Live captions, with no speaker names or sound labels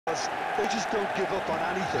They just don't give up on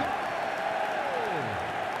anything.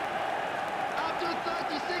 After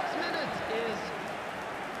 36 minutes is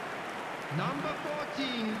number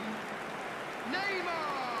 14,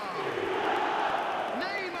 Neymar!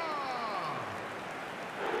 Neymar!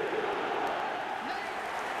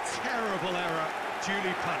 Terrible error,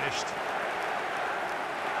 duly punished.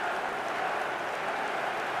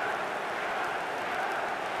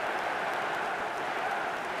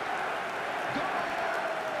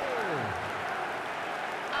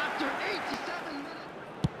 After 87 minutes.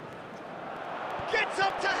 Gets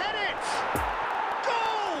up to head it!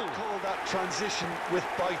 Goal! Call that transition with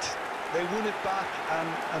bite. They won it back and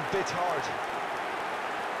bit hard.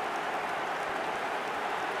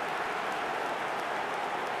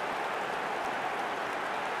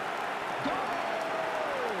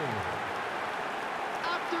 Goal!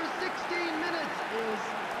 After 16 minutes is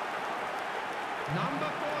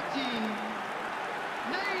number 14,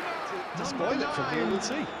 Neymar! To spoil it from here, we'll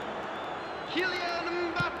see.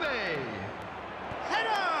 Kylian Mbappe!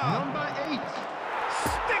 Header! Number 8,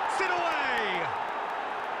 Sticks it away!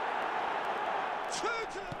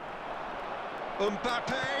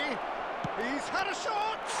 Mbappe! He's had a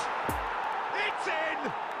shot! It's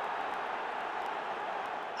in!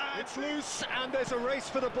 It's loose, and there's a race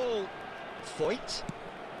for the ball. Foyt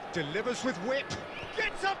delivers with whip,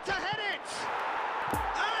 gets up to head it!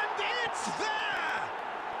 And it's there!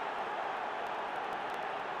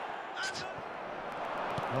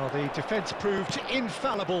 Well, the defence proved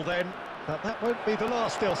infallible then, but that won't be the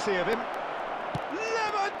last they'll see of him.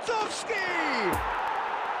 Lewandowski!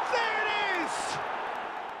 There it is!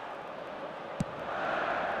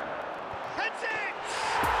 Heads it!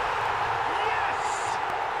 Yes!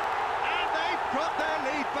 And they've got their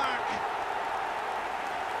lead back.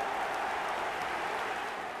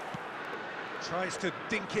 Tries to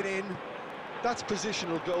dink it in. That's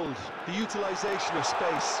positional gold, the utilisation of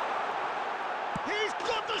space. He's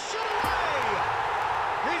got the shot away!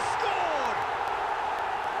 He's scored!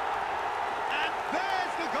 And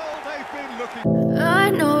there's the goal they've been looking. I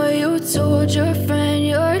know you told your friend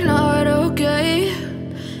you're not okay,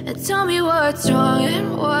 and tell me what's wrong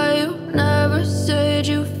and why you never said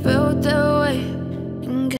you felt that way.